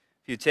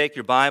You take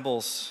your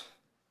Bibles,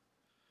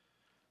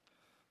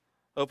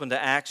 open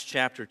to Acts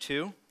chapter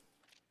 2.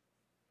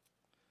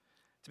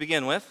 To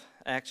begin with,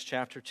 Acts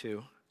chapter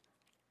 2.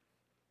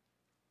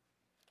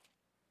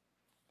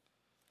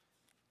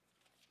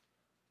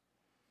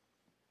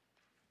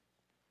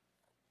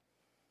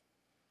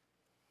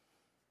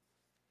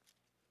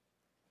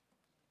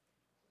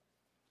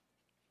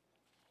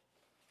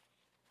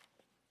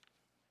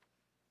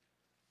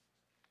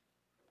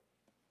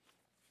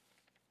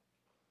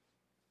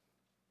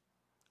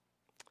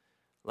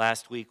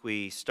 Last week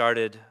we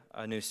started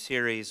a new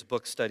series,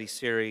 book study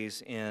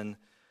series in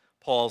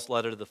Paul's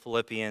letter to the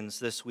Philippians.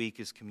 This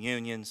week is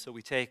communion, so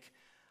we take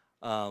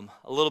a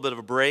little bit of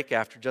a break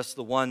after just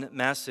the one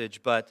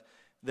message, but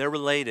they're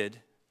related,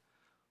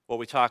 what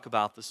we talk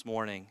about this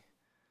morning.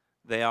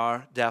 They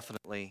are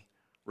definitely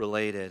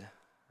related.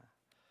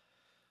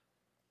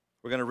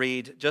 We're going to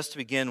read, just to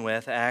begin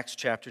with, Acts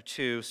chapter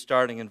 2,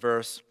 starting in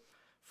verse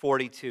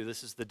 42.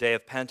 This is the day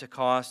of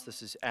Pentecost.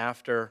 This is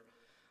after...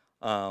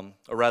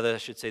 or rather, I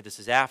should say this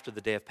is after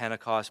the day of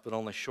Pentecost, but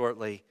only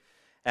shortly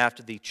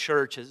after the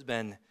church has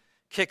been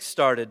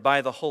kick-started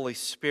by the Holy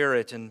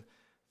Spirit and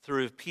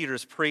through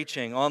Peter's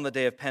preaching on the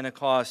day of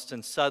Pentecost,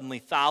 and suddenly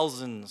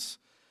thousands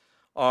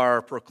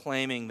are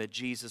proclaiming that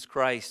Jesus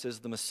Christ is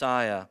the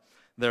Messiah,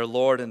 their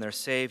Lord and their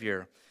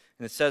Savior.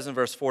 And it says in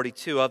verse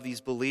 42, of these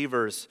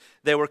believers,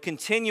 they were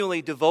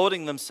continually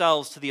devoting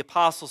themselves to the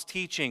apostles'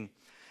 teaching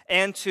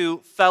and to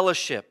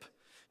fellowship,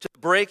 to the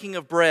breaking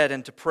of bread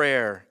and to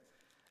prayer.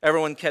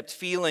 Everyone kept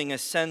feeling a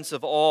sense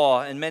of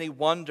awe, and many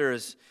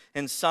wonders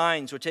and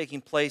signs were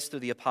taking place through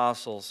the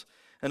apostles.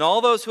 And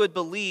all those who had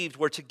believed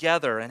were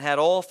together and had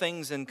all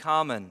things in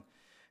common.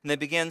 And they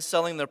began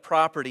selling their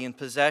property and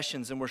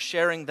possessions and were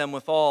sharing them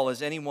with all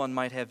as anyone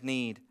might have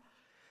need.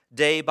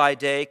 Day by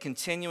day,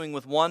 continuing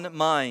with one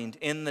mind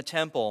in the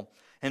temple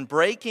and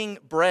breaking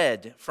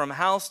bread from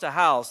house to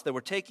house, they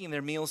were taking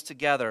their meals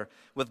together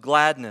with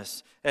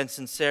gladness and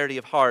sincerity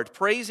of heart,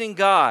 praising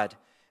God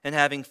and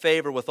having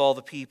favor with all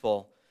the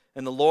people.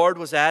 And the Lord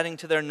was adding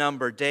to their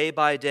number day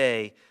by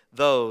day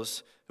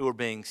those who were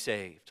being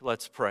saved.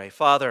 Let's pray.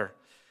 Father,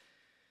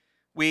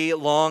 we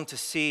long to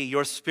see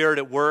your Spirit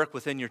at work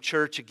within your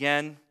church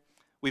again.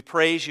 We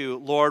praise you,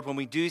 Lord, when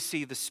we do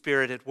see the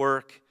Spirit at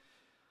work.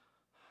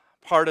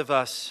 Part of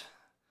us,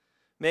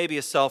 maybe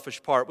a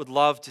selfish part, would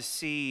love to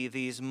see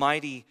these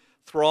mighty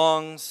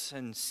throngs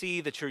and see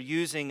that you're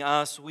using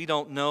us. We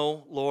don't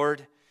know,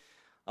 Lord,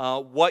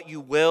 what you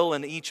will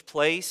in each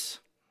place.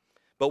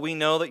 But we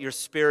know that your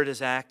Spirit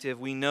is active.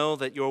 We know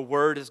that your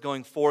word is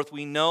going forth.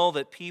 We know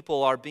that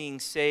people are being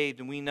saved.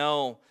 And we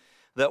know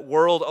that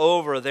world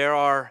over there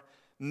are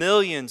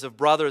millions of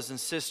brothers and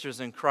sisters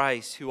in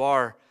Christ who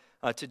are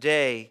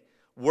today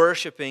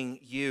worshiping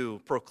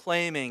you,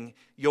 proclaiming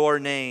your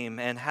name,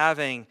 and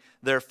having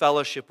their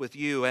fellowship with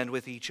you and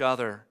with each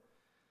other.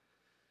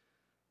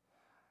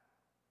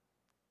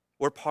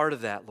 We're part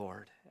of that,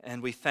 Lord,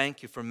 and we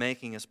thank you for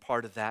making us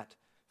part of that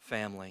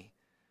family.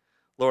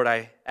 Lord,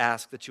 I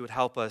ask that you would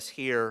help us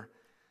here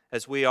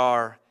as we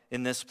are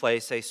in this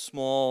place, a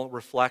small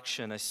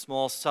reflection, a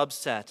small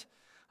subset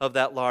of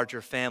that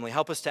larger family.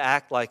 Help us to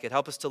act like it.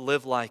 Help us to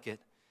live like it.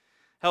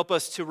 Help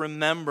us to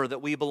remember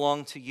that we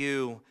belong to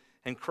you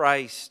and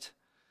Christ.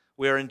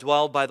 We are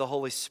indwelled by the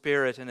Holy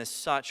Spirit, and as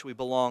such, we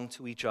belong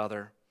to each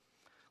other.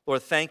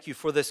 Lord, thank you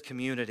for this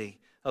community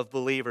of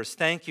believers.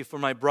 Thank you for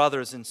my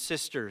brothers and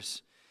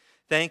sisters.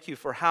 Thank you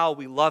for how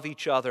we love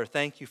each other.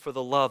 Thank you for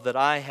the love that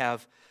I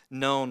have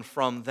known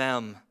from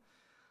them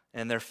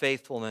and their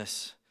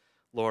faithfulness,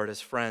 Lord, as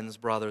friends,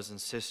 brothers,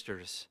 and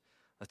sisters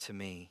to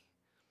me.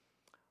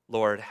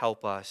 Lord,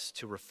 help us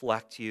to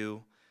reflect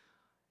you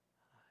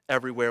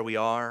everywhere we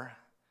are,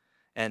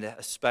 and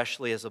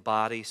especially as a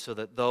body, so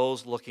that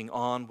those looking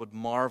on would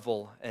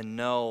marvel and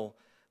know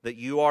that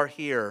you are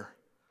here,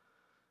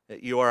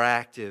 that you are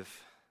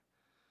active,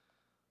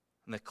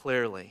 and that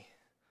clearly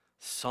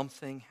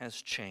something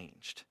has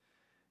changed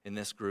in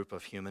this group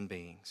of human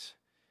beings.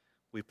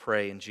 We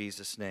pray in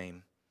Jesus'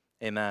 name.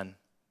 Amen.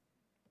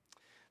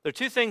 There are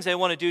two things I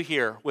want to do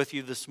here with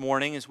you this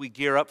morning as we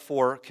gear up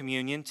for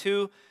communion.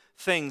 Two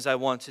things I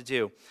want to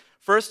do.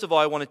 First of all,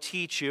 I want to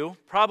teach you,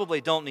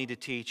 probably don't need to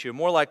teach you,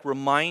 more like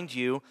remind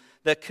you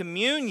that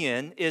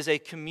communion is a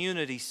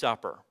community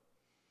supper.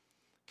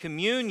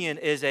 Communion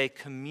is a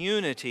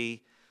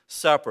community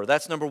supper.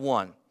 That's number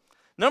one.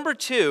 Number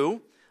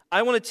two,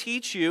 I want to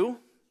teach you,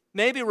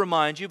 maybe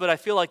remind you, but I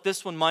feel like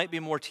this one might be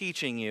more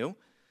teaching you,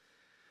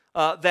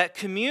 that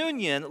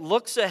communion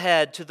looks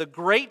ahead to the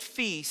great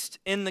feast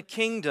in the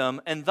kingdom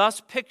and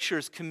thus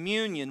pictures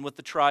communion with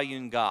the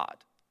triune God.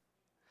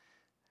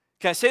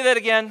 Can I say that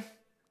again?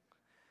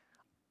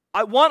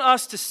 I want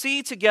us to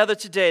see together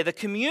today that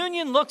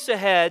communion looks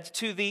ahead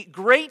to the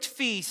great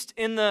feast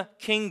in the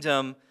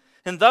kingdom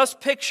and thus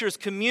pictures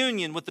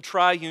communion with the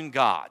triune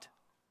God.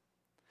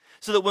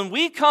 So that when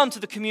we come to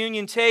the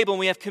communion table and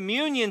we have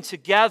communion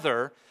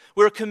together,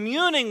 we're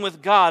communing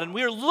with God, and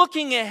we're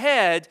looking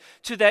ahead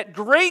to that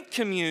great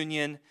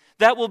communion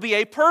that will be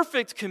a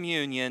perfect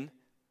communion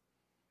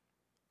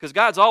because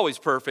God's always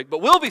perfect,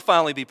 but we'll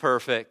finally be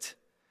perfect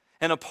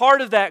and a part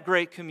of that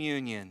great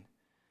communion.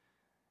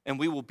 And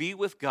we will be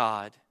with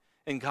God,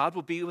 and God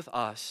will be with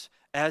us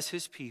as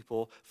His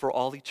people for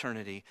all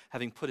eternity,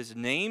 having put His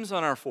names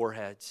on our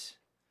foreheads,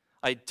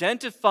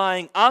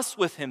 identifying us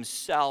with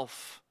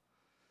Himself,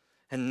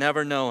 and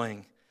never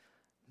knowing,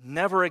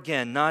 never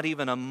again, not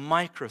even a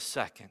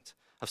microsecond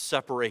of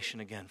separation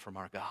again from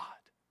our God.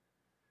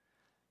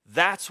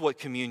 That's what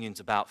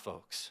communion's about,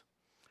 folks.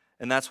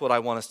 And that's what I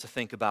want us to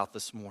think about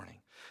this morning.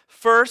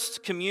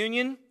 First,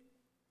 communion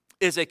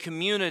is a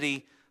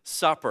community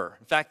supper.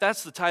 In fact,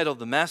 that's the title of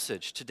the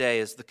message today,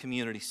 is the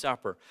community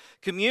supper.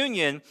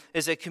 Communion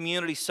is a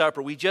community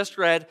supper. We just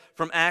read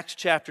from Acts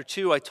chapter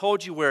 2. I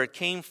told you where it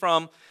came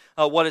from,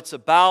 what it's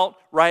about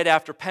right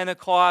after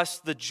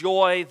Pentecost, the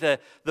joy,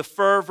 the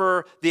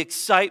fervor, the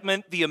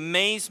excitement, the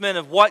amazement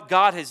of what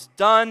God has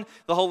done.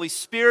 The Holy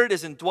Spirit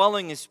is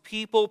indwelling His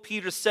people.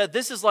 Peter said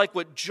this is like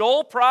what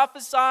Joel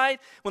prophesied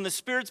when the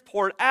Spirit's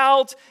poured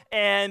out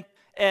and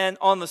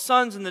on the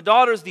sons and the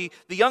daughters, the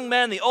young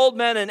men, the old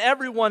men, and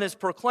everyone is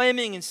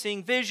proclaiming and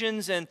seeing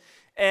visions, and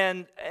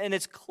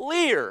it's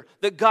clear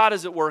that God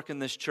is at work in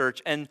this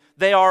church, and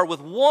they are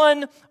with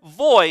one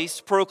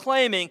voice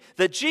proclaiming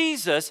that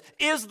Jesus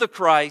is the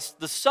Christ,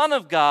 the Son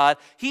of God,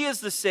 He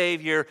is the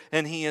Savior,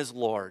 and He is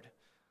Lord.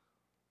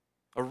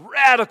 A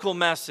radical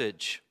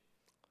message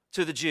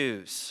to the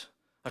Jews.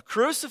 A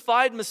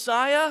crucified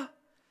Messiah,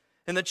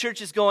 and the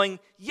church is going,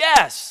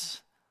 yes!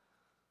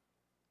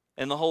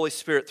 And the Holy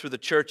Spirit through the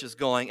church is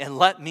going, and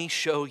let me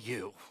show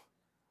you.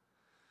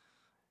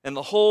 And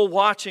the whole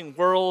watching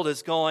world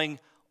is going,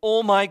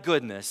 oh my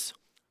goodness,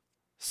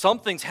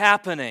 something's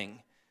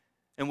happening,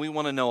 and we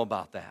want to know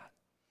about that.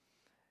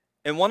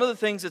 And one of the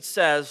things it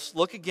says,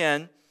 look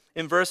again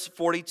in verse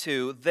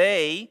 42,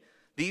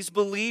 these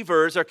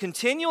believers are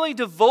continually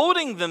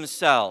devoting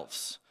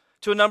themselves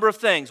to a number of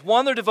things.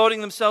 One, they're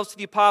devoting themselves to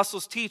the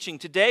apostles' teaching.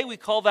 Today we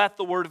call that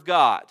the Word of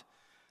God.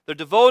 They're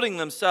devoting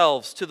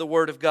themselves to the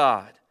Word of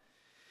God.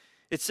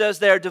 It says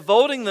they are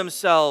devoting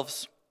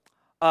themselves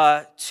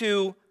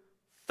to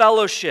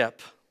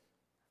fellowship,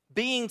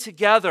 being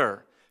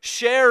together,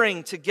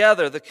 sharing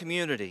together the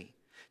community,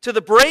 to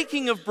the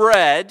breaking of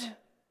bread,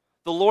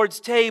 the Lord's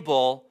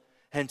table,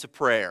 and to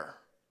prayer.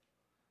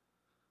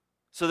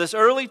 So this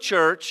early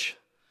church,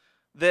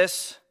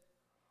 this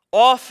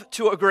off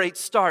to a great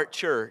start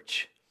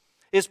church,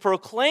 is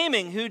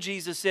proclaiming who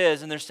Jesus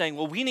is, and they're saying,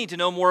 well, we need to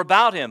know more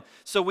about Him.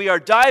 So we are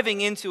diving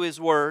into His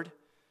Word.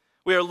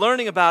 We are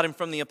learning about Him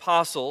from the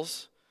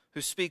apostles who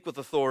speak with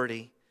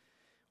authority.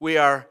 We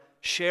are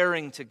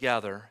sharing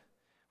together.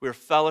 We are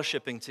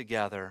fellowshipping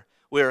together.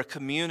 We are a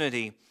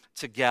community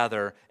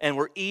together. And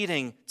we're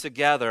eating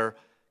together,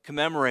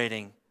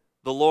 commemorating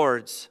the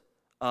Lord's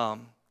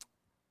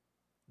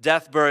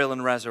death, burial,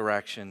 and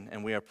resurrection.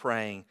 And we are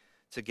praying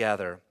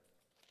together.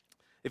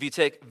 If you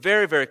take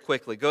very, very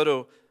quickly, go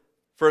to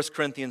 1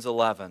 Corinthians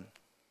 11.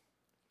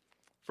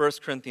 1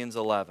 Corinthians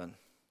 11.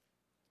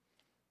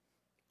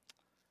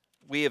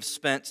 We have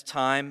spent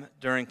time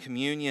during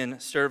communion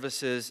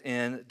services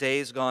in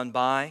days gone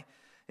by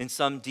in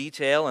some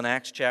detail in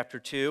Acts chapter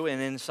 2 and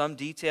in some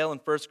detail in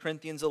 1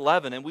 Corinthians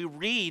 11. And we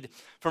read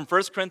from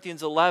 1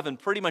 Corinthians 11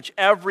 pretty much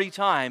every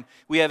time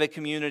we have a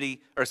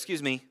community, or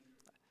excuse me,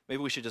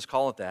 maybe we should just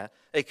call it that,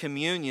 a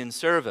communion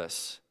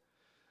service.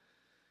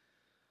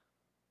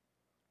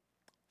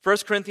 1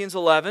 Corinthians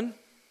 11,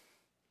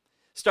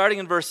 starting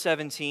in verse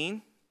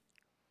 17,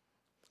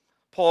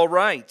 Paul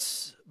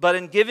writes, but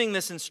in giving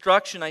this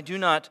instruction, I do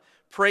not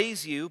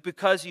praise you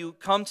because you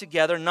come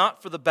together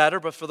not for the better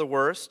but for the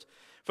worst.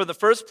 For the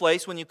first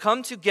place, when you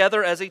come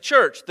together as a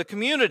church, the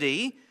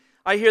community,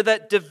 I hear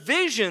that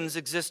divisions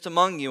exist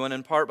among you, and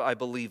in part I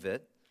believe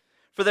it.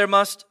 For there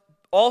must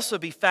also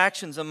be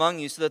factions among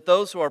you so that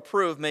those who are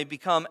approved may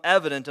become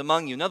evident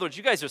among you. In other words,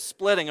 you guys are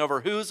splitting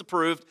over who's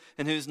approved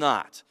and who's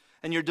not.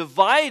 And you're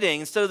dividing,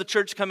 instead of the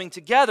church coming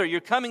together,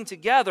 you're coming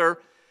together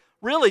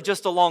really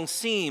just along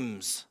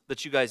seams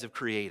that you guys have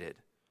created.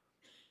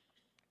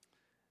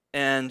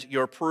 And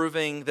you're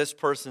proving this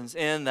person's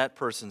in, that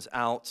person's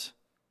out.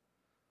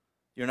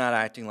 You're not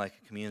acting like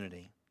a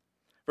community.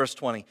 Verse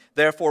 20,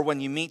 therefore when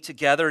you meet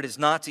together, it is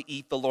not to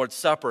eat the Lord's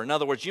Supper. In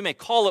other words, you may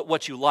call it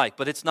what you like,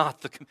 but it's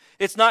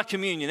not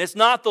communion. It's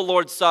not the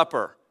Lord's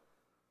Supper.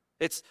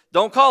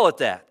 Don't call it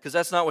that, because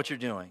that's not what you're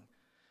doing.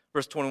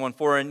 Verse 21,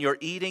 for in your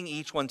eating,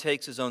 each one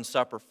takes his own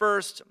supper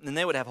first, and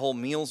they would have whole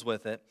meals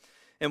with it.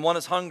 And one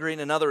is hungry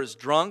and another is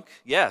drunk.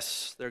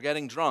 Yes, they're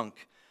getting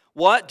drunk.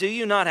 What? Do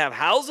you not have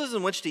houses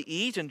in which to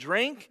eat and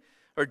drink?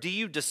 Or do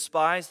you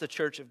despise the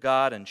church of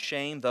God and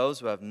shame those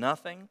who have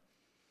nothing?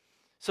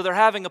 So they're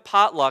having a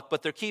potluck,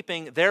 but they're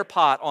keeping their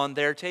pot on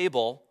their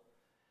table,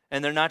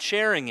 and they're not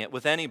sharing it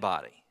with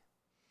anybody.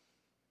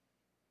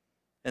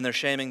 And they're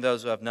shaming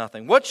those who have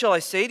nothing. What shall I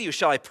say to you?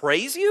 Shall I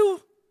praise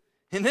you?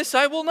 In this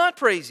I will not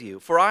praise you,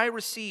 for I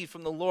received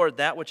from the Lord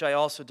that which I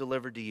also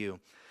delivered to you.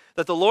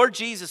 That the Lord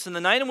Jesus, in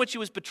the night in which He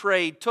was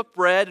betrayed, took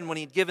bread, and when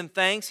He had given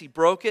thanks, He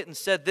broke it and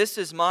said, this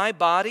is my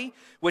body,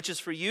 which is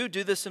for you.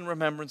 Do this in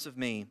remembrance of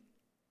me.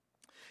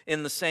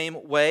 In the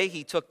same way,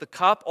 he took the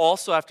cup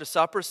also after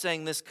supper,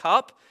 saying, "This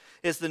cup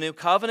is the new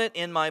covenant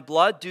in my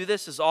blood. Do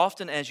this as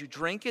often as you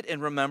drink it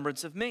in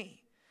remembrance of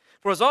me.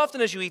 For as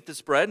often as you eat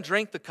this bread and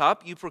drink the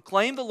cup, you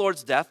proclaim the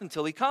Lord's death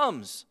until he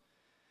comes.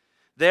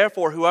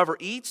 Therefore, whoever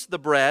eats the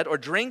bread or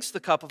drinks the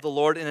cup of the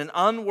Lord in an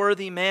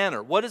unworthy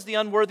manner." What is the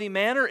unworthy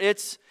manner?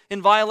 It's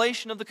in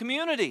violation of the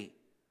community.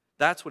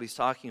 That's what he's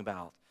talking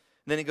about.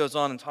 And then he goes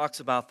on and talks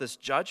about this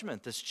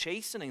judgment, this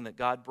chastening that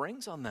God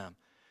brings on them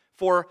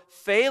for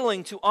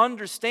failing to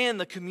understand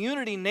the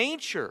community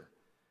nature,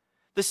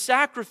 the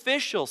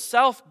sacrificial,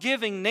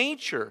 self-giving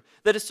nature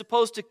that is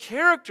supposed to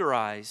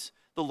characterize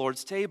the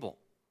Lord's table.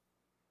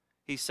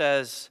 He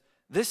says,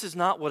 this is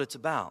not what it's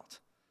about.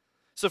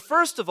 So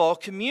first of all,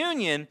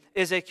 communion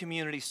is a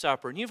community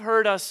supper. And you've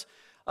heard us,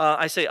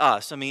 I say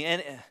us,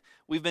 and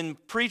we've been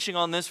preaching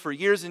on this for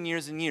years and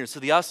years and years. So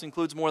the us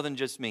includes more than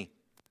just me.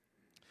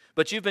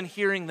 But you've been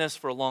hearing this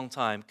for a long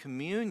time.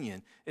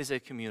 Communion is a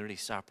community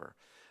supper.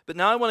 But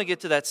now I want to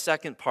get to that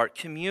second part.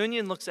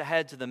 Communion looks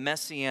ahead to the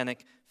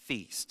Messianic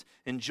feast,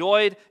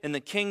 enjoyed in the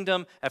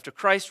kingdom after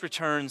Christ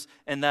returns,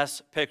 and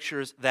thus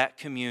pictures that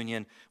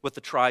communion with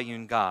the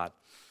triune God.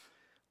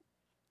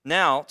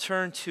 Now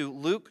turn to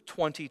Luke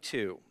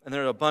 22, and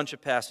there are a bunch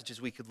of passages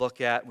we could look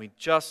at. We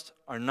just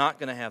are not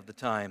going to have the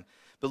time.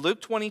 But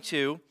Luke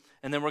 22,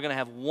 and then we're going to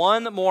have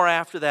one more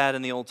after that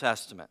in the Old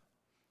Testament,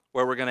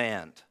 where we're going to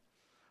end.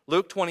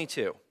 Luke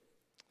 22.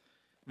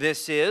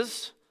 This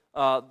is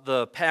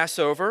the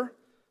Passover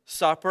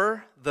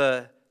supper,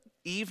 the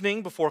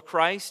evening before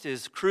Christ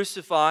is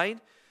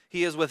crucified.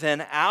 He is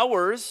within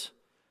hours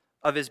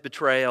of his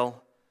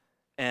betrayal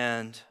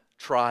and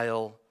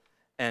trial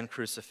and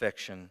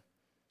crucifixion.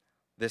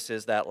 This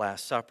is that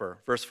Last Supper.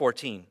 Verse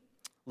 14.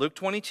 Luke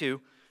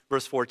 22,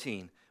 verse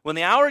 14. When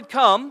the hour had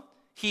come,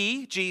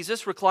 he,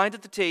 Jesus, reclined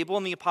at the table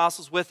and the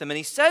apostles with him. And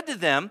he said to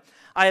them,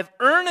 "I have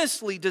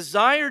earnestly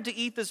desired to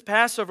eat this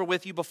Passover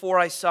with you before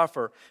I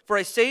suffer. For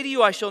I say to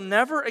you, I shall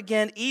never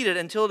again eat it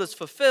until it is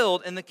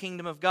fulfilled in the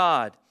kingdom of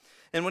God."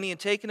 And when he had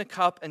taken a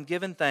cup and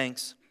given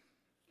thanks,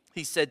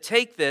 he said,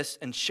 "Take this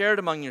and share it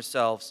among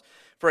yourselves.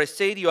 For I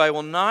say to you, I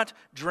will not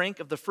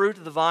drink of the fruit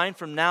of the vine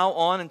from now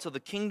on until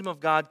the kingdom of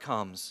God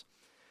comes."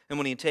 And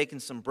when he had taken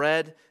some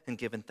bread and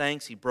given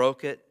thanks, he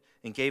broke it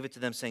and gave it to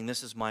them, saying,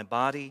 "This is my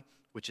body,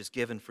 which is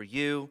given for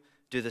you.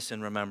 Do this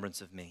in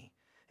remembrance of me."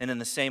 And in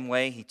the same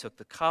way, he took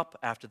the cup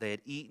after they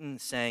had eaten,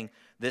 saying,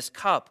 "This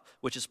cup,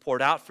 which is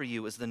poured out for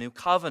you, is the new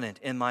covenant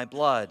in my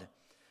blood."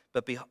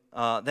 But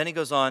then he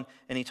goes on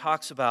and he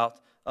talks about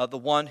the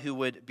one who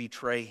would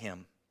betray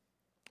him.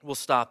 We'll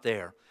stop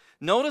there.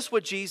 Notice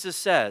what Jesus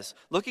says.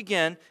 Look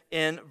again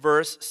in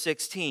verse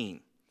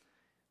 16.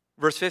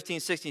 Verse 15,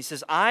 16, he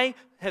says, "I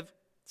have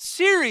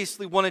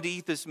seriously wanted to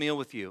eat this meal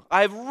with you.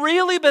 I've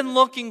really been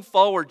looking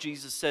forward,"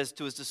 Jesus says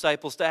to his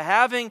disciples, "to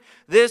having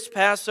this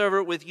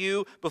Passover with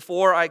you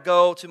before I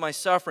go to my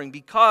suffering.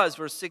 Because,"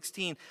 verse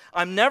 16,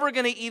 "I'm never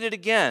going to eat it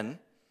again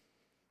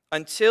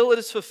until it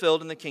is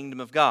fulfilled in the kingdom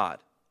of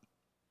God."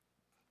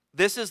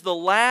 This is the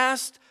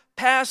last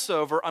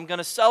Passover I'm going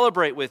to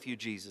celebrate with you,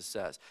 Jesus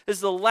says. This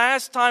is the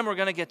last time we're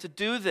going to get to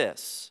do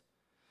this.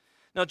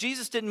 Now,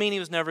 Jesus didn't mean he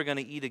was never going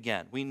to eat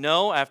again. We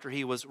know after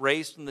he was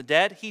raised from the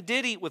dead, he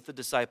did eat with the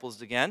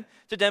disciples again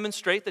to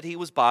demonstrate that he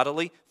was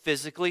bodily,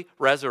 physically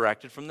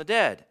resurrected from the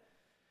dead.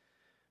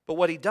 But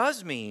what he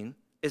does mean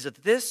is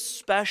that this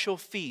special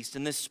feast,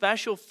 in this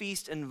special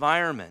feast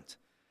environment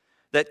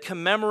that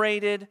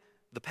commemorated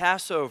the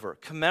Passover,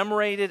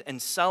 commemorated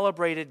and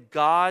celebrated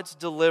God's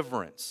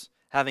deliverance,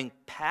 having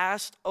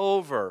passed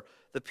over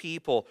the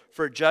people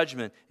for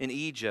judgment in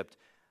Egypt,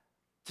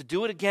 to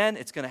do it again,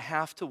 it's going to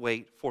have to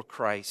wait for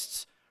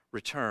Christ's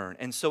return.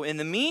 And so in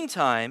the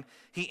meantime,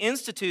 he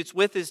institutes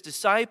with his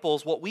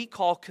disciples what we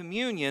call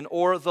communion,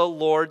 or the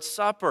Lord's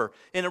Supper,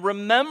 in a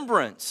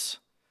remembrance.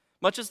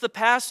 Much as the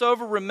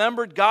Passover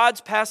remembered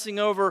God's passing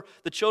over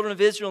the children of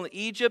Israel in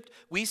Egypt,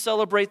 we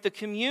celebrate the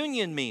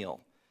communion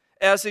meal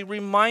as a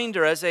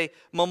reminder, as a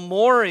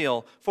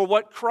memorial for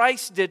what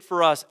Christ did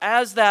for us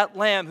as that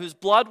lamb whose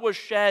blood was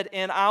shed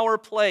in our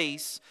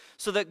place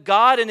so that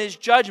God in his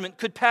judgment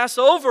could pass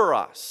over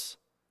us.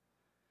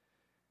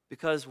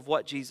 Because of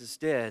what Jesus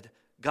did,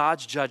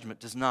 God's judgment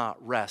does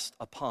not rest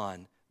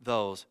upon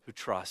those who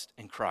trust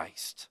in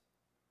Christ.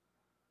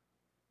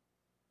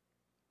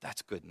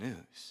 That's good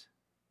news.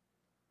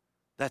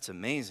 That's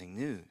amazing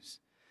news.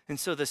 And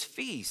so this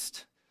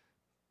feast,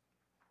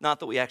 not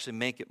that we actually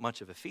make it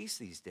much of a feast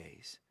these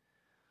days,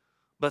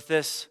 but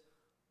this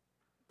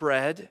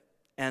bread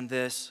and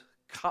this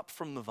cup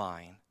from the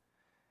vine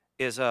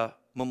is a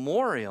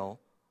memorial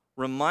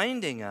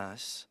reminding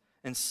us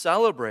and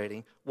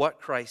celebrating what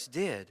Christ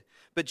did.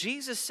 But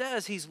Jesus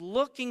says he's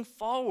looking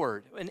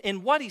forward, and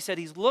in what he said,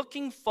 he's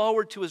looking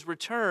forward to his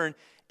return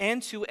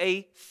and to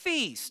a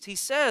feast. He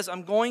says,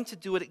 I'm going to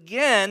do it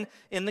again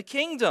in the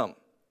kingdom,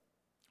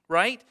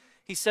 right?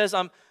 He says,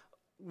 I'm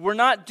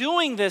not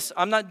doing this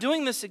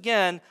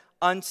again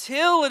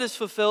until it is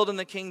fulfilled in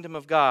the kingdom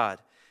of God.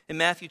 In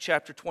Matthew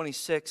chapter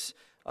 26,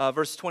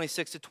 verse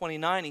 26 to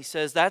 29, he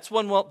says, that's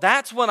when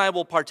I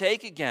will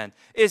partake again,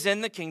 is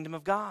in the kingdom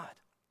of God.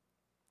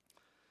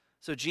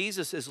 So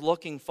Jesus is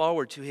looking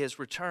forward to his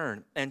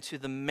return and to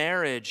the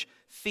marriage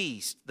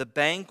feast, the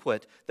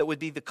banquet that would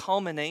be the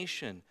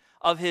culmination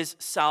of his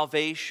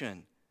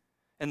salvation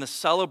and the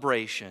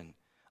celebration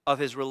of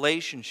his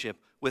relationship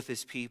with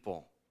his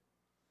people.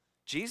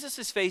 Jesus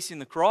is facing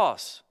the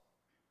cross.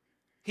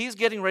 He's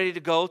getting ready to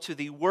go to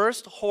the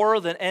worst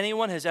horror that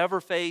anyone has ever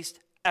faced,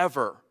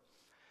 ever.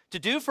 To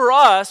do for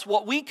us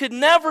what we could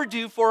never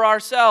do for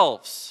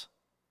ourselves.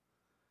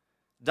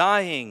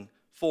 Dying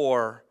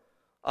for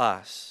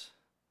us.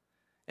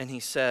 And he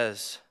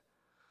says,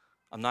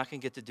 I'm not going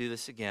to get to do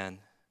this again,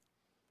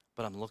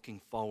 but I'm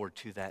looking forward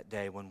to that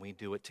day when we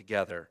do it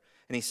together.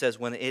 And he says,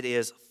 when it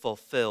is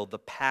fulfilled, the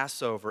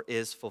Passover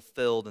is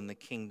fulfilled in the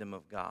kingdom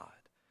of God.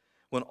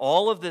 When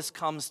all of this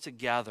comes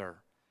together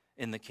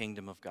in the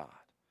kingdom of God.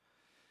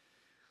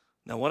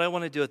 Now, what I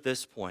want to do at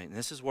this point, and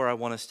this is where I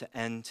want us to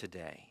end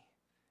today,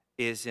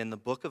 is in the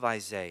book of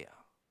Isaiah.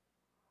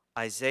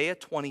 Isaiah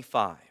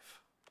 25.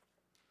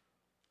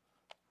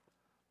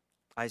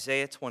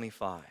 Isaiah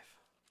 25.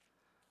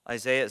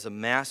 Isaiah is a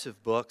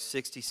massive book,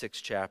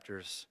 66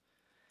 chapters.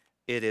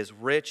 It is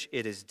rich,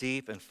 it is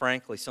deep, and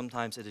frankly,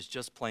 sometimes it is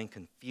just plain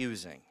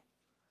confusing.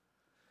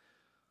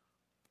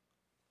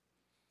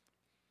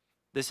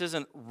 This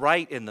isn't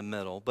right in the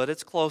middle, but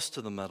it's close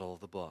to the middle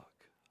of the book.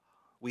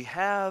 We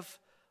have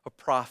a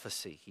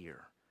prophecy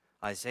here.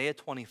 Isaiah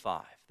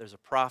 25. There's a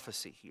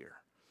prophecy here.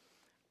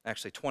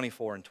 Actually,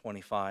 24 and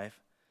 25.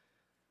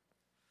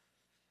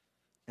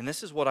 And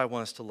this is what I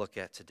want us to look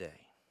at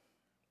today.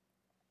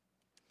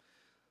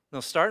 Now,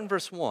 start in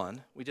verse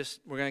 1.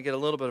 We're going to get a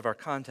little bit of our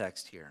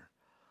context here.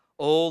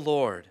 O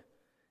Lord,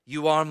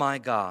 you are my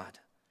God.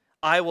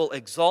 I will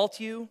exalt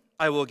you.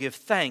 I will give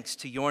thanks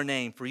to your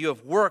name, for you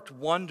have worked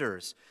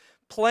wonders,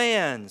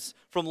 plans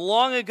from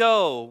long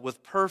ago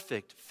with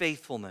perfect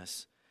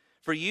faithfulness.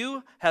 For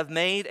you have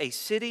made a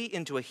city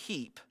into a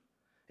heap,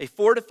 a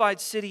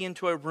fortified city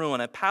into a ruin,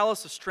 a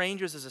palace of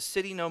strangers is a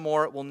city no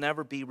more, it will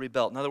never be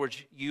rebuilt. In other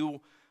words,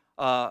 you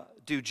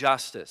do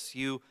justice,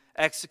 you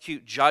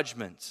execute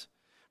judgment.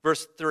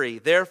 Verse 3,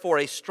 therefore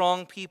a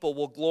strong people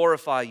will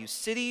glorify you.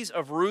 Cities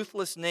of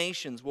ruthless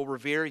nations will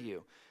revere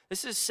you.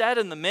 This is said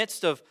in the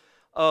midst of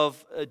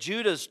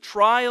Judah's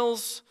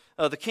trials,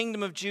 the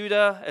kingdom of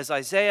Judah, as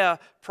Isaiah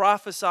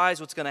prophesies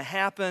what's going to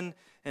happen,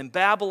 and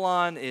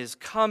Babylon is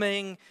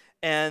coming,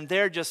 and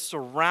they're just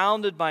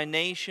surrounded by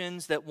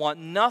nations that want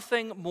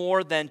nothing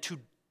more than to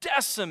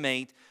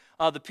decimate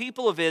the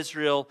people of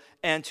Israel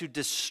and to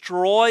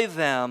destroy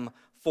them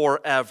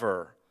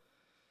forever.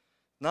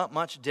 Not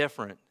much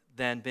different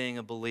than being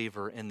a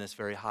believer in this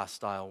very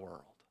hostile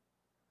world.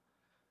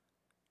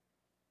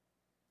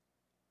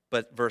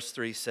 But verse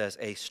 3 says,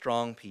 a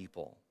strong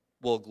people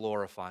will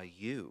glorify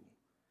you.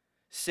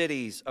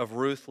 Cities of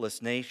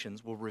ruthless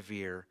nations will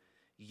revere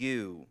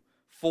you.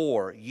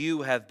 For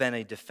you have been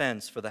a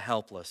defense for the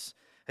helpless,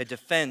 a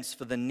defense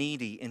for the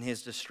needy in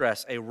his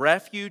distress, a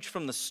refuge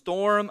from the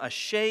storm, a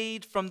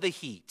shade from the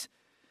heat.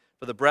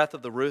 For the breath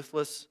of the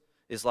ruthless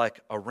is like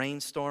a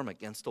rainstorm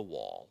against a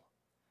wall.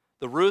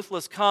 The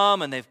ruthless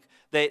come and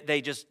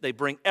they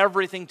bring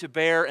everything to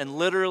bear, and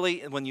literally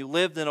when you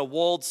lived in a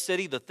walled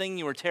city, the thing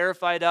you were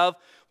terrified of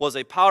was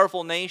a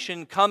powerful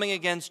nation coming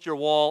against your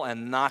wall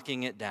and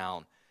knocking it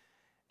down.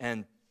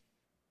 And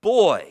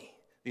boy,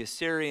 the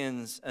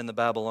Assyrians and the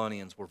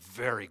Babylonians were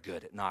very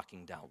good at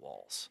knocking down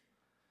walls.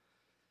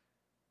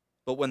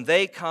 But when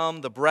they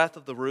come, the breath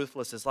of the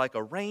ruthless is like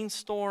a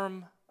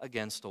rainstorm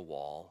against a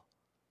wall.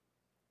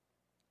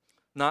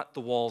 Not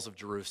the walls of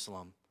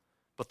Jerusalem,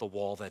 but the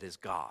wall that is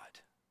God.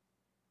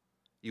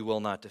 You will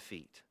not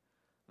defeat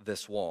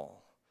this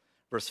wall.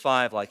 Verse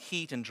 5, like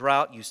heat and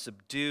drought, you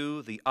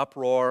subdue the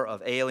uproar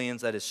of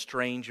aliens, that is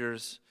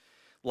strangers.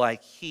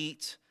 Like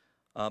heat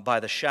by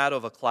the shadow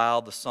of a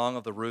cloud, the song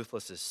of the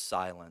ruthless is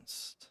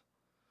silenced.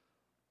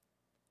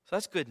 So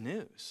that's good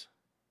news.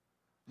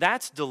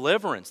 That's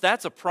deliverance.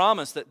 That's a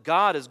promise that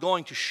God is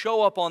going to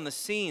show up on the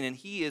scene and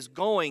he is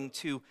going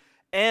to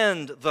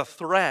end the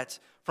threat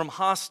from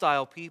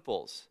hostile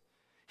peoples.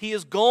 He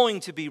is going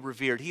to be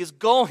revered. He is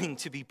going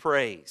to be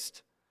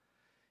praised.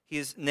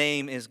 His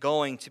name is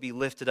going to be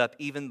lifted up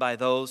even by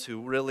those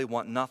who really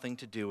want nothing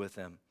to do with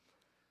him.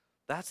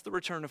 That's the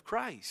return of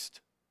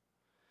Christ.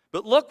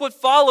 But look what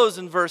follows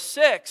in verse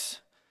 6.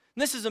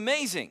 And this is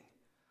amazing.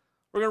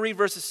 We're going to read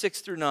verses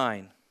 6 through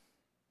 9.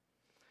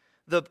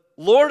 The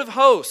Lord of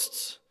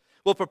hosts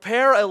will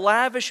prepare a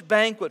lavish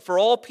banquet for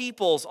all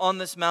peoples on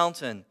this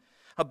mountain,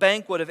 a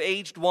banquet of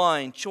aged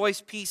wine,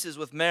 choice pieces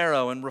with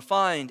marrow, and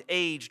refined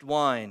aged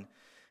wine.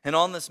 And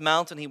on this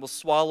mountain he will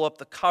swallow up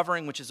the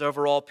covering which is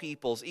over all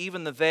peoples,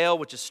 even the veil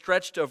which is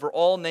stretched over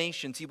all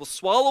nations. He will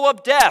swallow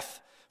up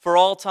death for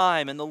all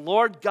time, and the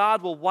Lord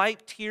God will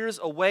wipe tears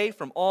away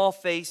from all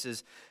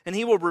faces, and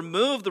he will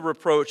remove the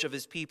reproach of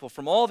his people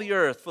from all the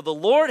earth. For the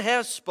Lord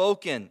has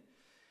spoken,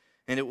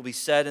 And it will be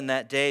said in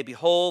that day,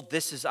 behold,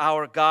 this is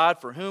our God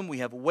for whom we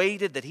have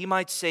waited, that he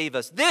might save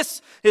us.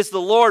 This is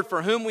the Lord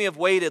for whom we have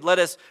waited. Let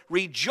us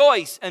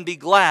rejoice and be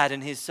glad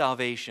in his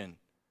salvation.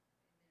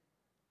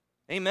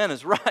 Amen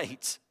is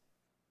right.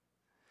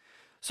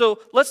 So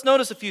let's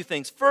notice a few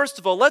things. First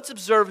of all, let's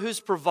observe who's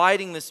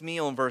providing this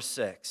meal in verse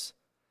 6.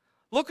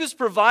 Look who's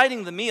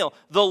providing the meal.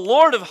 The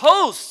Lord of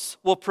hosts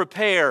will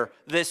prepare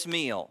this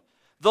meal.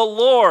 The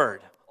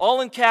Lord,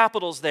 all in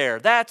capitals there.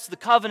 That's the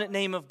covenant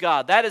name of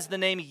God. That is the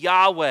name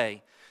Yahweh.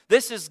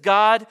 This is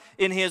God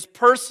in his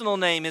personal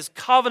name, his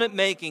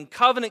covenant-making,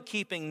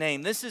 covenant-keeping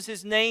name. This is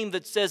his name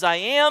that says, I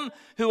am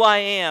who I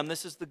am.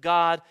 This is the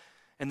God,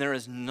 and there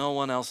is no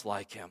one else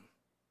like him.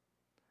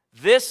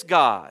 This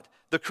God,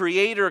 the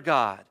Creator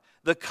God,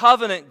 the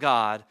covenant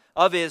God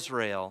of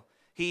Israel,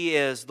 he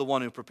is the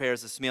one who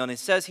prepares this meal. And it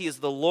says he is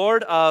the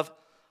Lord of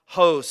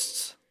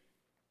hosts,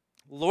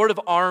 Lord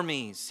of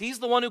armies. He's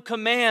the one who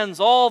commands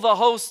all the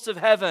hosts of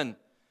heaven.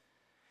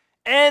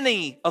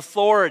 Any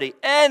authority,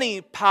 any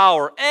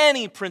power,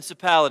 any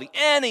principality,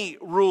 any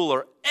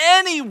ruler,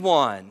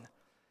 anyone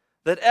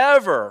that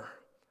ever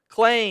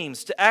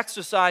claims to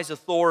exercise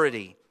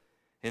authority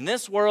in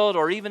this world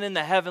or even in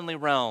the heavenly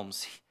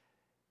realms,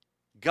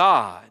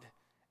 God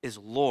is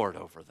Lord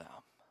over them.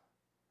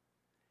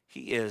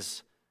 He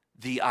is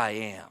the I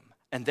am,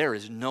 and there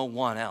is no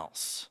one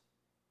else.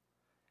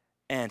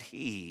 And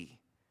he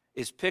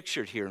is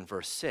pictured here in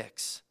verse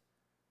 6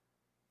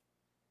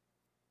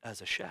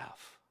 as a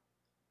chef,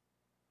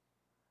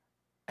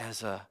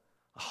 as a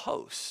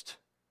host.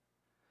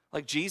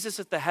 Like Jesus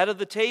at the head of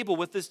the table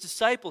with his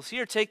disciples.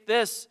 Here, take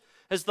this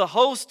as the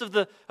host of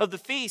the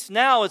feast.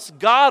 Now it's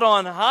God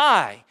on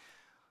high,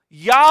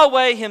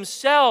 Yahweh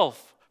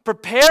himself,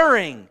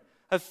 preparing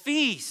a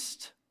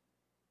feast.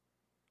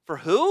 For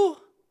who?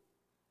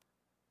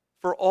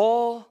 For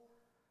all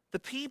the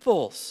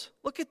peoples.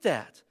 Look at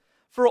that.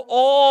 For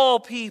all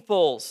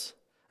peoples.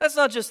 That's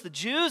not just the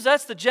Jews,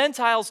 that's the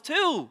Gentiles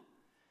too.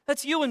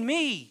 That's you and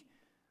me.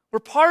 We're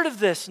part of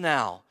this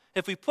now.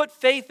 If we put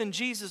faith in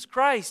Jesus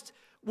Christ,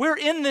 we're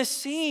in this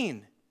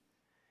scene.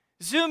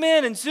 Zoom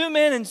in and zoom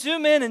in and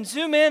zoom in and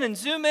zoom in and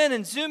zoom in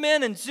and zoom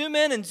in and zoom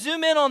in and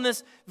zoom in on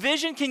this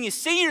vision. Can you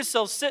see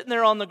yourself sitting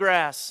there on the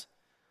grass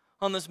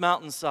on this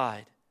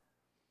mountainside?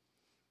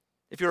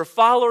 If you're a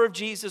follower of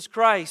Jesus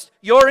Christ,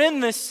 you're in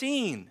this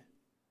scene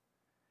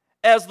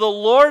as the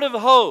Lord of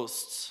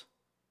hosts,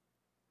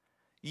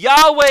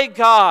 Yahweh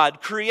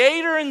God,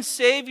 creator and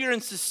savior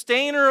and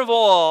sustainer of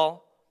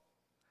all,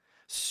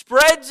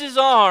 spreads his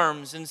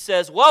arms and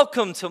says,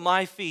 welcome to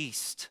my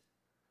feast.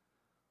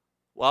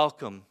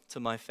 Welcome to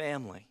my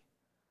family.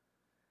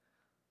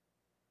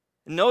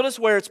 Notice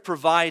where it's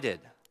provided.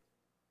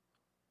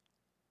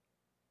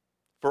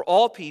 For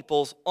all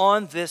peoples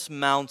on this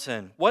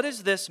mountain. What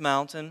is this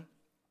mountain?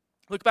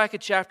 Look back at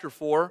chapter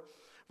 24,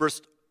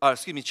 verse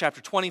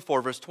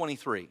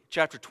 23.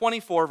 Chapter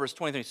 24, verse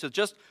 23. So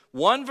just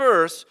one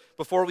verse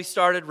before we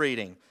started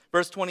reading.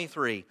 Verse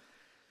 23.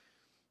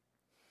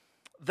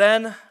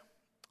 Then,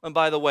 and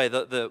by the way,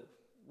 the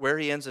where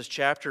he ends this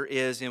chapter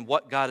is in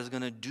what God is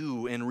going to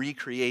do in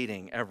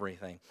recreating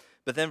everything.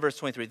 But then verse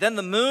 23. Then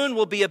the moon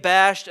will be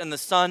abashed and the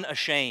sun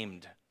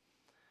ashamed.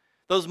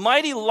 Those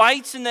mighty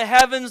lights in the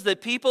heavens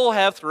that people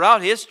have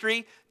throughout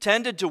history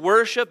tended to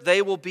worship,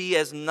 they will be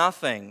as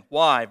nothing.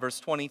 Why? Verse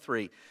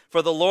 23.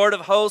 For the Lord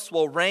of hosts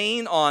will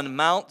reign on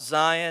Mount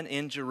Zion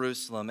in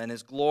Jerusalem, and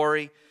his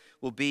glory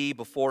will be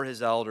before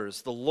his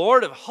elders. The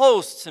Lord of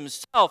hosts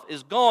himself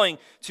is going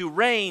to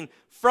reign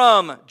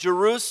from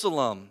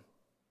Jerusalem.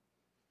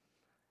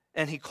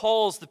 And he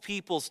calls the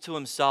peoples to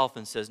himself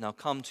and says, now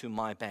come to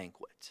my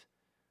banquet.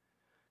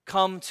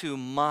 Come to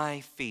my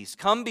feast.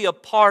 Come be a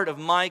part of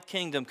my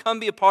kingdom. Come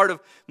be a part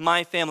of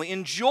my family.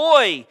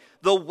 Enjoy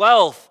the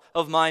wealth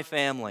of my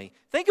family.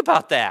 Think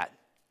about that.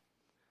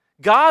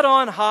 God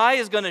on high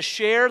is going to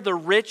share the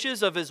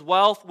riches of his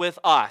wealth with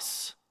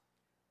us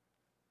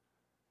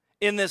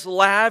in this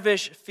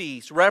lavish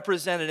feast,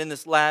 represented in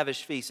this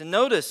lavish feast. And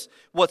notice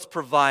what's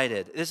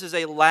provided. This is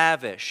a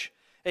lavish,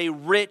 a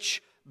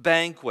rich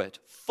banquet,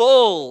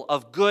 full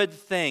of good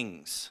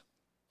things.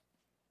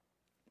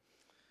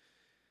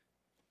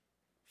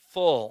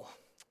 Full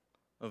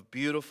of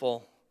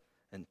beautiful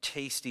and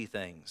tasty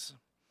things.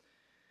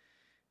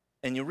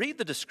 And you read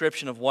the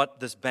description of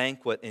what this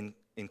banquet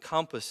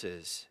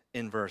encompasses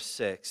in verse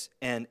 6,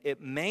 and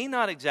it may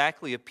not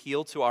exactly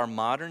appeal to our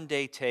modern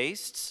day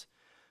tastes,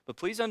 but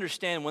please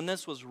understand, when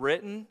this was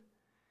written,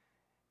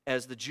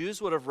 as the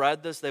Jews would have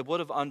read this, they would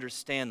have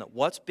understood that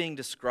what's being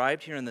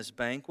described here in this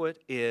banquet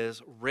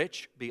is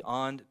rich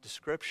beyond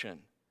description.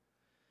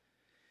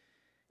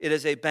 It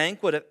is a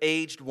banquet of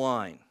aged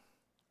wine,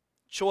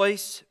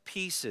 choice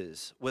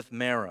pieces with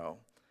marrow,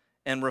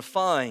 and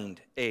refined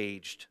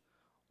aged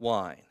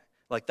wine.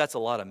 Like, that's a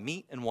lot of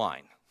meat and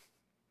wine.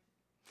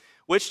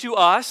 Which to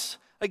us,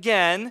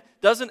 again,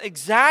 doesn't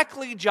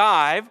exactly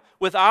jive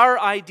with our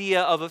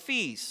idea of a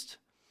feast.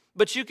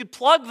 But you could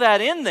plug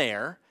that in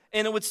there,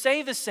 and it would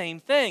say the same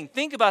thing.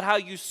 Think about how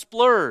you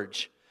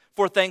splurge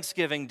for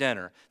Thanksgiving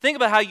dinner. Think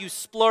about how you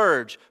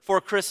splurge for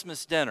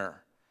Christmas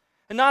dinner.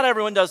 And not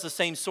everyone does the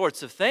same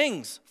sorts of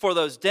things for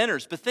those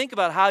dinners, but think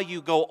about how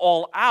you go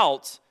all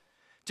out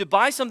to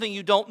buy something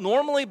you don't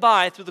normally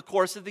buy through the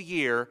course of the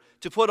year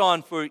to put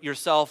on for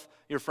yourself,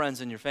 your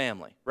friends, and your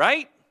family,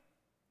 right?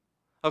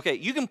 Okay,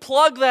 you can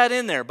plug that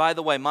in there. By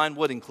the way, mine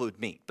would include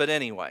meat, but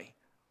anyway.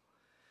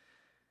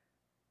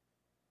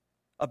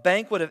 A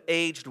banquet of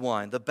aged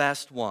wine, the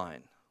best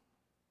wine.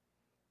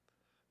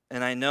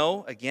 And I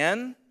know,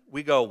 again,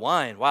 we go,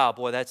 wine. Wow,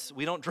 boy,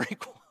 we don't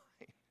drink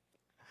wine.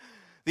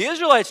 The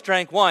Israelites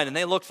drank wine, and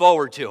they looked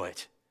forward to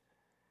it.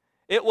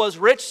 It was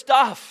rich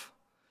stuff.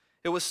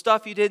 It was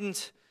stuff you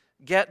didn't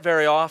get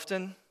very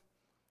often.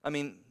 I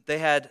mean, they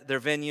had their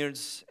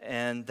vineyards,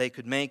 and they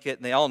could make it,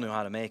 and they all knew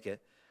how to make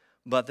it.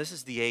 But this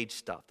is the aged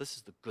stuff. This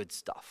is the good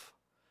stuff.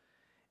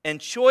 And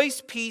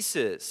choice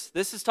pieces.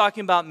 This is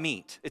talking about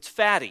meat. It's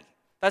fatty.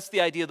 That's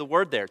the idea of the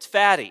word there. It's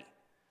fatty.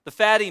 The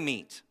fatty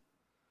meat.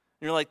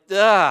 And you're like,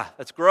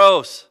 that's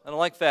gross. I don't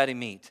like fatty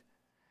meat.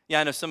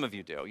 Yeah, I know some of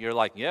you do. You're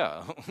like,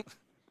 yeah.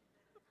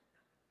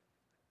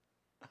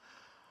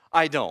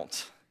 I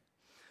don't.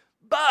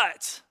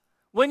 But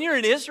when you're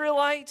an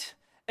Israelite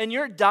and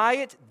your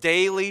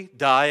daily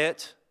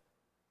diet,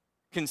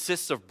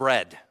 consists of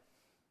bread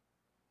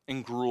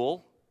and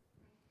gruel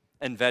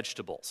and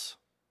vegetables.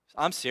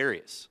 I'm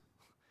serious.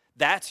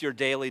 That's your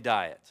daily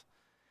diet.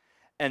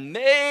 And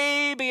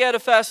maybe at a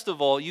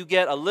festival, you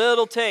get a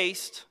little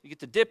taste. You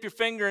get to dip your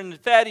finger in the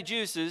fatty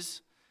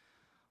juices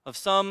of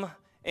some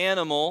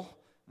animal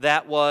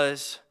that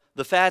was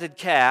the fatted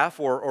calf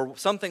or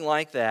something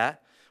like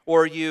that.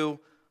 Or you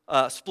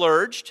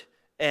splurged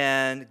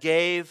and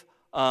gave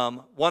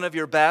one of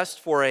your best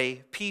for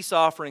a peace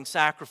offering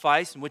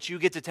sacrifice in which you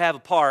get to have a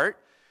part.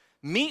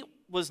 Meat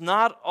was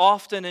not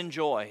often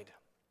enjoyed.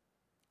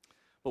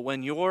 But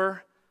when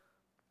your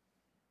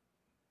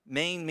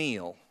main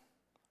meal,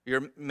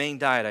 your main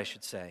diet, I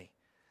should say,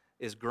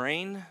 is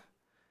grain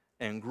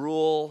and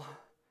gruel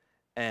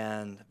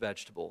and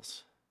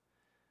vegetables,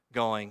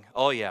 going,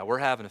 oh yeah, we're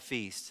having a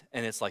feast,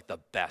 and it's like the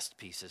best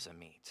pieces of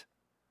meat.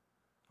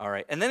 All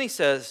right, and then he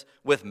says,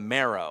 with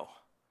marrow,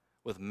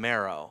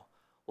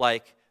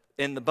 like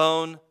in the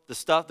bone,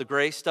 the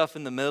gray stuff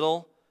in the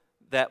middle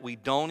that we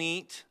don't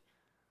eat,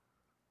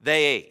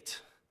 they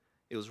ate.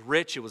 It was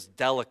rich, it was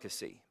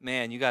delicacy.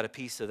 Man, you got a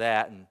piece of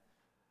that, and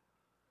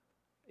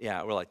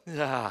yeah, we're like,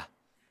 oh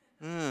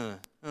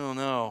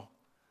no.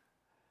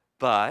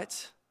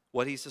 But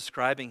what he's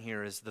describing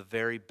here is the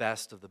very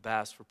best of the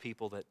best for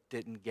people that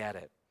didn't get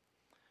it.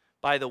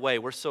 By the way,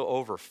 we're so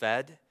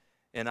overfed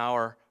in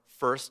our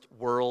first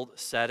world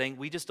setting,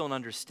 we just don't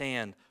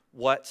understand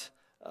what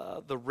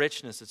the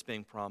richness that's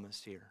being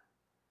promised here.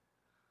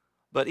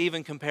 But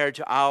even compared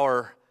to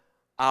our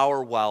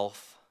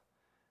wealth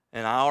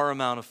and our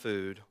amount of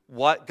food,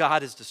 what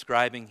God is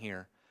describing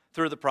here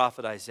through the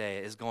prophet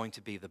Isaiah is going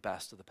to be the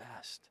best of the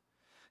best.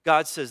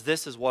 God says,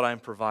 this is what I'm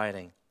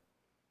providing.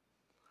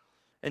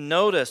 And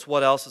notice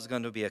what else is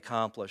going to be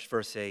accomplished.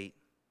 Verse 7.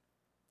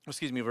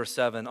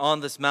 On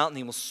this mountain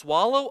he will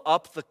swallow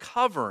up the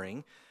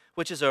covering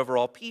which is over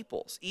all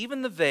peoples,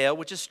 even the veil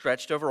which is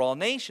stretched over all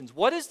nations.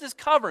 What is this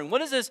covering?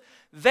 What is this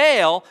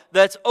veil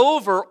that's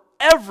over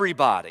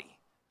everybody?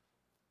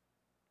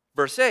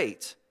 Verse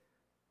 8.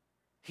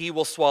 He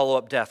will swallow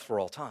up death for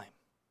all time.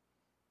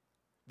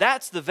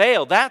 That's the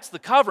veil. That's the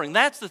covering.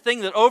 That's the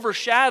thing that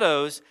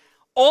overshadows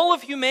all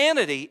of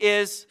humanity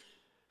is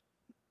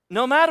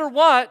no matter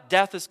what,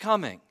 death is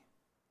coming,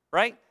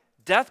 right?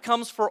 Death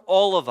comes for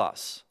all of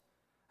us.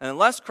 And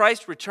unless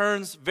Christ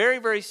returns very,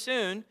 very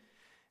soon,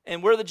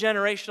 and we're the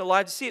generation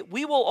alive to see it,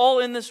 we will all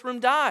in this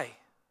room die.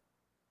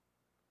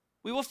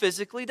 We will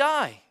physically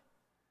die.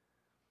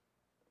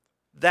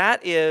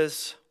 That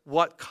is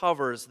what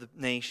covers the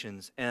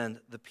nations and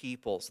the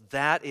peoples.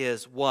 That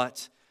is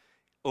what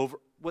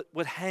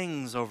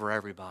hangs over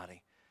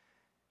everybody.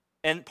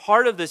 And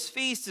part of this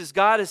feast is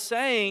God is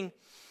saying,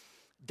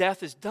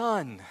 death is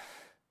done.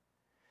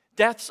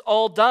 Death's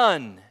all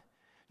done.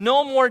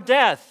 No more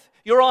death.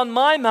 You're on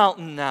my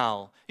mountain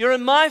now. You're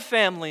in my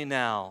family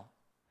now.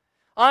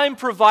 I'm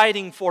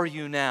providing for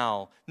you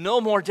now.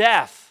 No more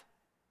death.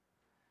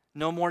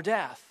 No more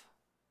death.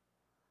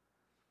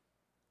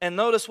 And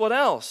notice what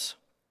else.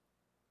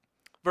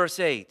 Verse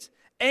 8.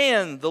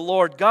 And the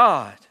Lord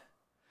God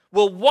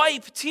will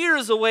wipe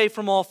tears away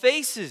from all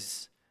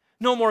faces.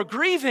 No more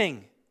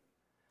grieving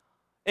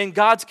in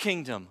God's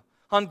kingdom,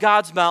 on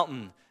God's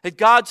mountain, at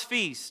God's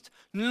feast.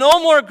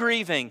 No more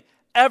grieving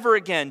ever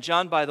again.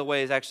 John, by the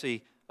way, is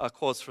actually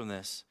quotes from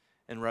this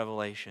in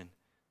Revelation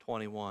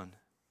 21.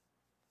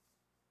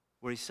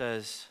 Where he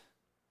says,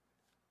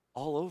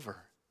 all over,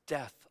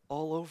 death,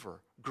 all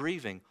over,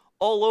 grieving,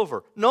 all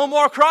over. No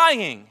more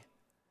crying.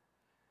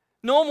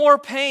 No more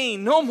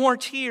pain, no more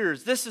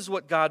tears. This is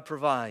what God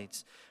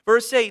provides.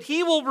 Verse 8,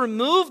 he will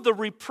remove the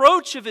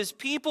reproach of his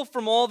people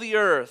from all the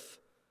earth.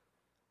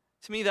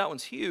 To me, that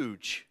one's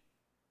huge.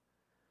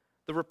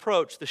 The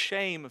reproach, the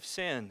shame of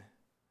sin.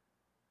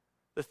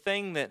 The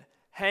thing that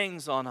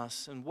hangs on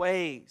us and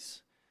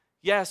weighs.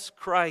 Yes,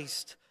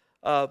 Christ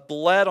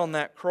bled on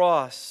that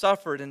cross,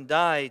 suffered and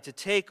died to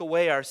take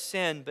away our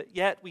sin, but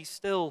yet we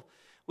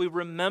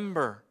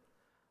remember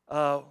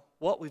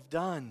what we've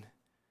done.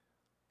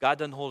 God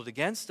doesn't hold it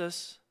against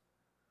us,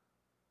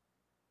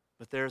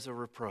 but there's a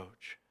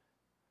reproach.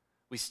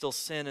 We still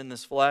sin in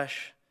this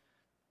flesh.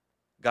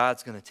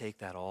 God's going to take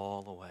that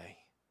all away.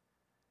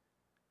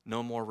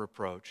 No more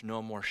reproach,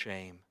 no more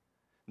shame,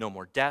 no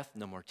more death,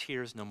 no more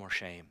tears, no more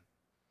shame.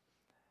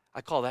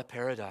 I call that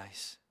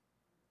paradise.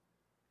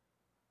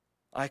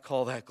 I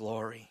call that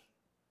glory.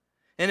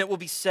 And it will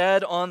be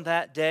said on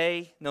that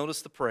day,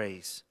 notice the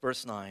praise,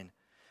 verse 9.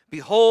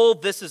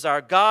 Behold, this is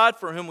our God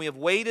for whom we have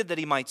waited that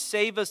he might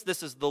save us.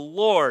 This is the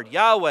Lord,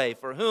 Yahweh,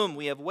 for whom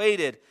we have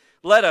waited.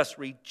 Let us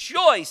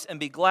rejoice and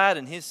be glad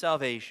in his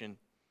salvation.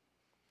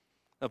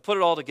 Now put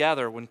it all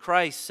together. When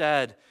Christ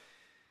said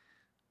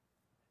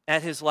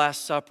at his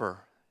Last Supper,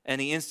 and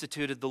he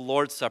instituted the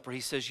Lord's Supper, he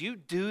says, you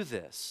do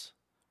this,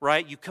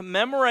 right? You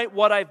commemorate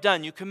what I've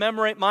done. You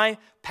commemorate my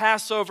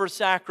Passover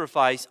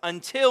sacrifice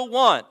until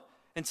what?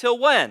 Until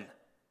when?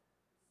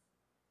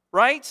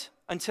 Right?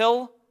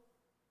 Until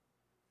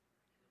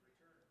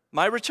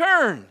my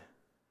return.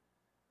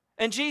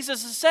 And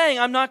Jesus is saying,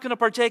 I'm not going to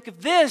partake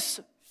of this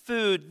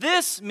food,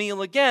 this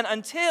meal again,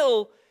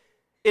 until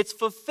it's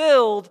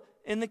fulfilled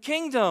in the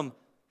kingdom.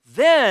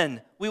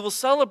 Then we will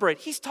celebrate.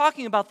 He's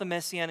talking about the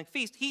Messianic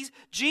feast.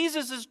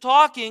 Jesus is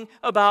talking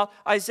about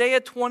Isaiah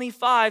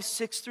 25,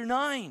 6 through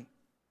 9.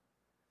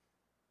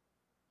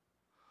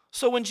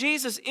 So when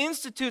Jesus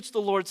institutes the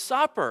Lord's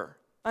Supper,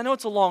 I know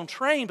it's a long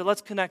train, but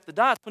let's connect the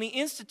dots. When he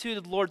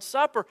instituted the Lord's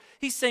Supper,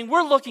 he's saying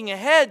we're looking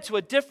ahead to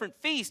a different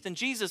feast. And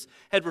Jesus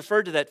had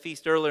referred to that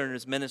feast earlier in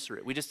his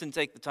ministry. We just didn't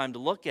take the time to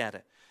look at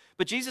it.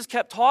 But Jesus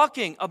kept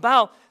talking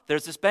about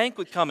there's this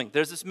banquet coming.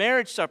 There's this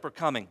marriage supper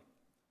coming.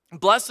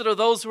 Blessed are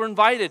those who are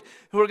invited,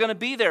 who are going to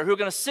be there, who are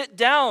going to sit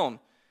down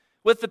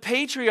with the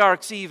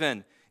patriarchs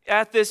even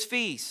at this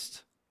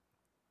feast.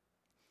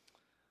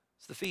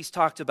 It's the feast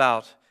talked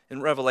about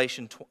in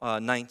Revelation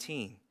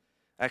 19.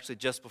 Actually,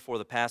 just before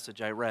the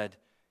passage I read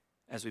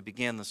as we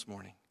began this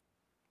morning.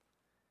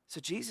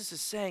 So Jesus is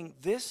saying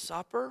this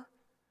supper,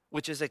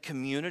 which is a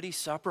community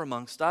supper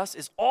amongst us,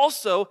 is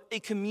also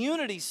a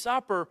community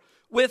supper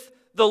with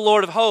the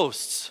Lord of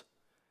hosts.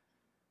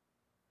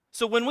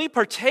 So when we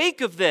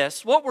partake of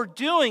this, what we're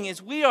doing is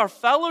we are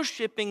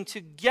fellowshipping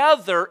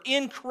together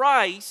in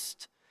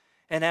Christ,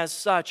 and as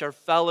such are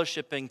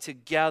fellowshipping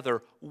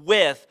together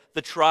with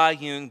the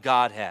triune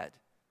Godhead.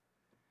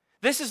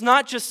 This is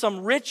not just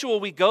some ritual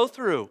we go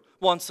through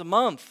once a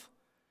month.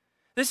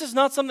 This is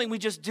not something we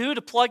just do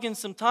to plug in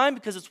some time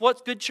because it's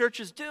what good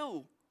churches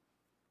do.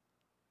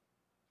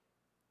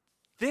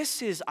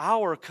 This is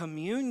our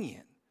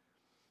communion.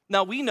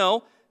 Now we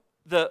know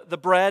the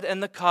bread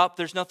and the cup,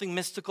 there's nothing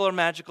mystical or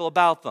magical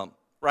about them,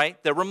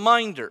 right? They're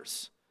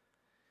reminders.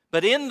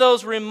 But in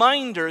those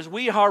reminders,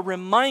 we are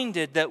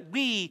reminded that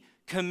we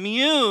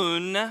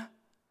commune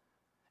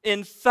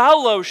in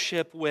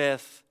fellowship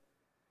with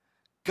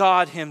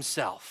God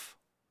himself.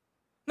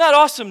 Not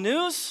awesome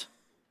news?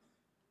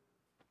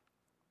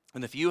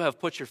 And if you have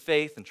put your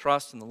faith and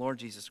trust in the Lord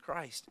Jesus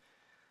Christ,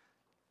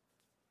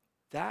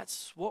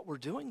 that's what we're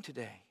doing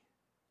today.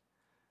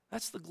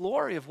 That's the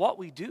glory of what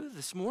we do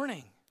this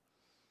morning.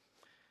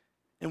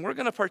 And we're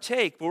going to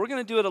partake, but we're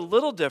going to do it a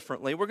little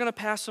differently. We're going to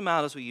pass them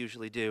out as we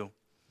usually do.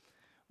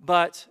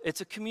 But it's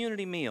a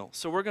community meal,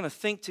 so we're going to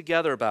think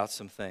together about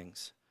some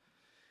things.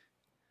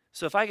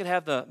 So if I could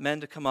have the men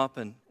to come up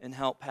and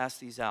help pass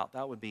these out,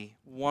 that would be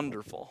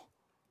wonderful.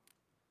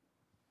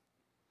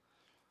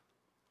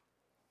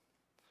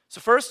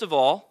 So first of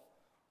all,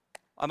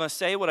 I'm going to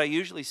say what I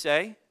usually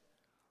say,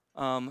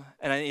 and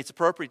it's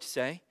appropriate to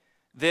say.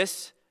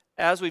 This,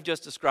 as we've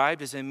just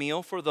described, is a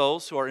meal for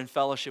those who are in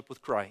fellowship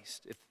with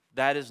Christ. If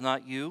that is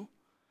not you,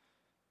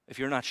 if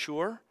you're not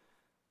sure,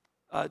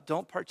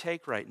 don't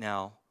partake right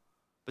now,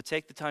 but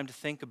take the time to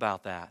think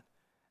about that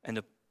and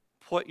to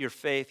put your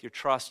faith, your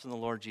trust in the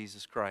Lord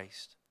Jesus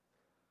Christ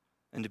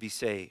and to be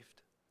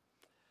saved.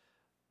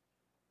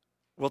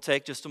 We'll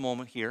take just a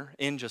moment here,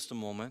 in just a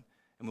moment,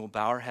 and we'll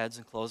bow our heads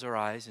and close our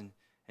eyes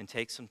and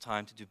take some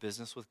time to do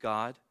business with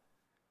God,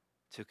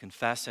 to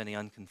confess any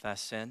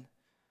unconfessed sin,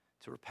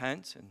 to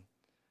repent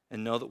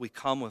and know that we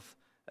come with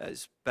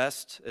as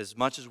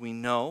much as we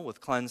know,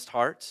 with cleansed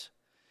hearts.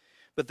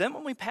 But then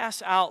when we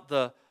pass out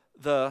the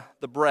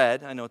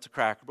bread, I know it's a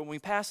cracker, but when we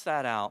pass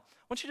that out,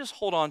 I want you to just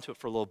hold on to it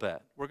for a little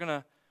bit. We're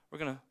gonna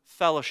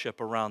fellowship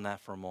around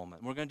that for a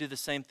moment. We're gonna do the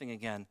same thing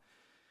again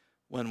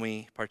when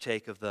we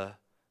partake of the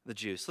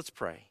juice. Let's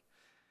pray.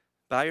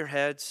 Bow your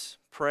heads,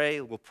 pray.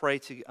 We'll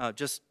pray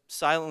just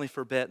silently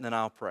for a bit, and then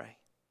I'll pray.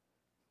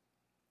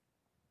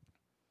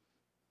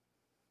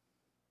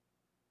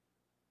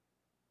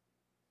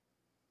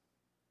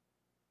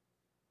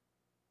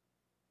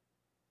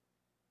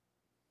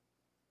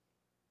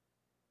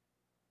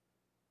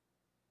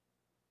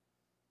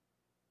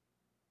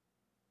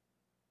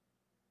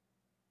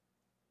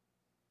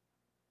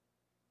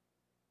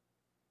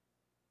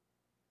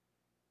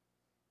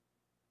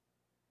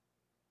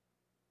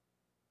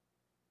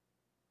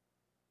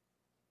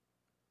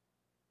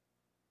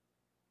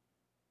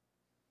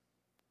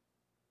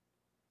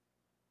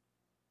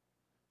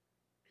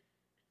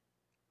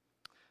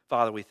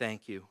 Father, we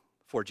thank you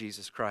for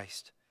Jesus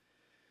Christ,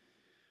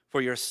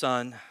 for your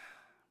Son,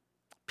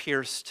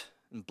 pierced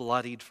and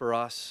bloodied for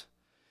us,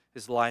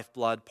 his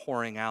lifeblood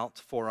pouring out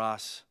for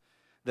us,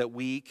 that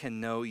we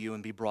can know you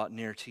and be brought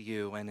near to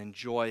you and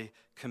enjoy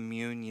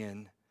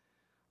communion,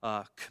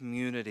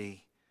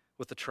 community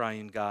with the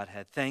triune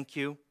Godhead. Thank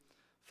you,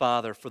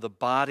 Father, for the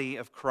body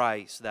of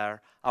Christ,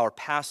 our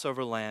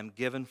Passover lamb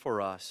given for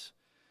us.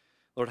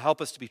 Lord,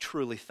 help us to be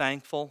truly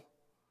thankful.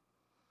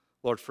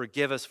 Lord,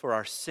 forgive us for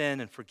our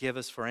sin and forgive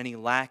us for any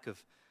lack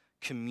of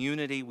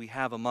community we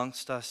have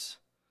amongst us.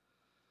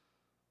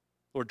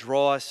 Lord,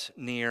 draw us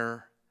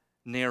nearer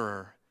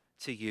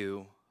to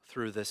you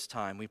through this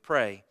time. We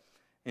pray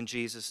in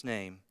Jesus'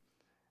 name,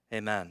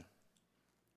 amen.